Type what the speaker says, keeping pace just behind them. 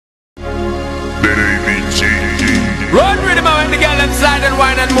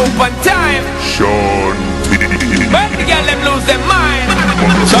and move on time. But the girl them lose their mind.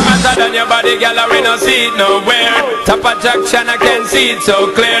 So hotter than your body, girl, I we no see it nowhere. Top attraction, I can see it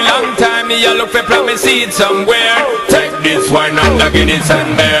so clear. Long time me you look for promise see it somewhere. Take this wine and the Guinness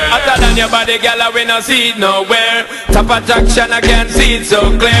and beer. Hotter than your body, girl, I we no see it nowhere. Top attraction, I can see it so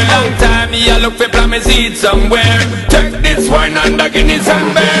clear. Long time me you look for promise see it somewhere. Take this wine and the Guinness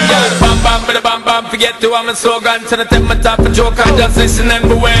and beer. Girl, bam bam with the bam bam, forget to have my slogan. So I take my top a joke and just listen and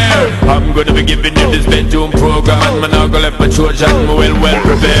beware. I'm gonna be giving you this bedroom program, and man, I'm gonna let my Trojan well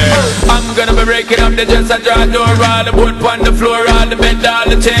prepared. I'm gonna be breaking up the just a draw door, all the boat on the floor, all the bed, all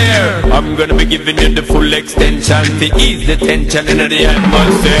the chair. I'm gonna be giving you the full extension to ease the tension in the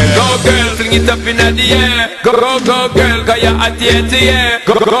atmosphere. Go girl, fling it up in the air. Go girl, cause you're hot here to air.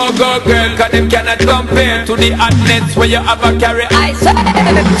 Go girl, cause them cannot compare to the hotness where you have a carry ice.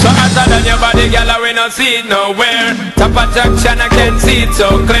 So hotter than your body, girl, I we not see it nowhere. Top attraction, I can see it so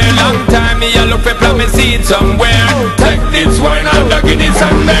clear. Long time me I look for promise see it somewhere. Take this wine and the Guinness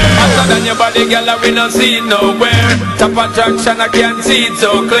and beer. Hotter than your body, girl, I we not see it nowhere. Top attraction, I can see it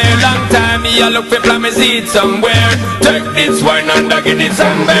so clear. Long time me I look for promise see it somewhere. Take this wine and the Guinness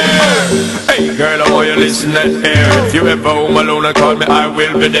and beer. Hey girl, I want you listen and hear. If you ever home alone and call me, I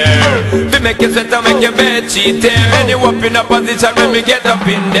will be there. To make you sweat and make your bed sheet tear. And you up in a position when we get up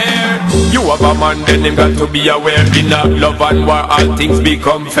in there. You have a man, then him got to be aware. In a love and war, all things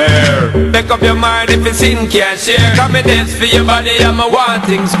become fair. Make up your mind if you sin can't share. Come in this for your body, I'm a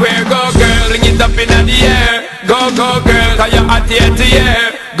wanting square. Go girl, bring it up in the air. Go girl, cause you're hot here to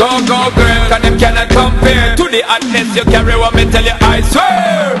air. Go girl, cause them cannot compare to the hotness you carry, what me tell you, I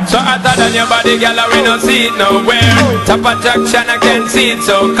swear. So hotter than your body, girl, I we no see it nowhere. Top attraction, I can see it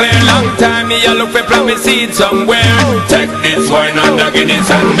so clear. Long time me I look for promise see it somewhere. Take this wine and the Guinness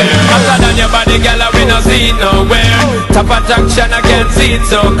and beer. Hotter than your body, girl, I we no see it nowhere. Top attraction, I can see it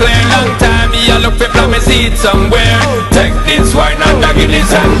so clear. Long time me I look for promise see it somewhere. Take this wine and the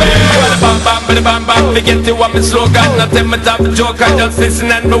Guinness and beer. Bam bam, forget to what me slogan. Not tell me top joke and just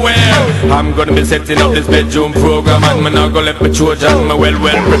listen and beware. I'm gonna be setting up this bedroom program, and I'm not gonna let my Trojan me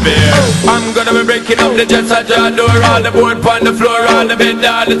well prepared. I'm gonna be breaking up the just a draw door, all the board on the floor, all the bed,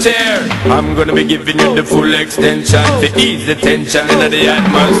 all the chair. I'm gonna be giving you the full extension to ease the tension in the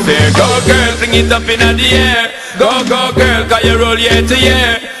atmosphere. Go girl, bring it up in the air. Go girl, cause you roll year to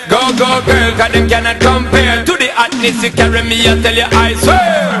year. Go girl, cause them cannot compare to the hotness you carry me, I tell you I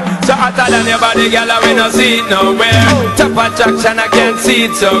swear. So hotter than your body, girl, I we no see it nowhere. Top attraction, I can see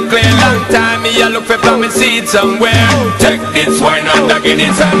it so clear. Long time me I look for promise see it somewhere. Take this wine and the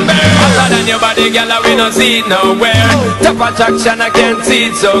Guinness and beer. Hotter than your body, girl, I we no see it nowhere. Top attraction, I can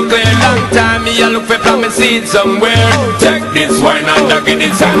see it so clear. Long time me I look for promise see it somewhere. Take this wine and the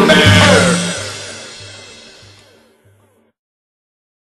Guinness and beer.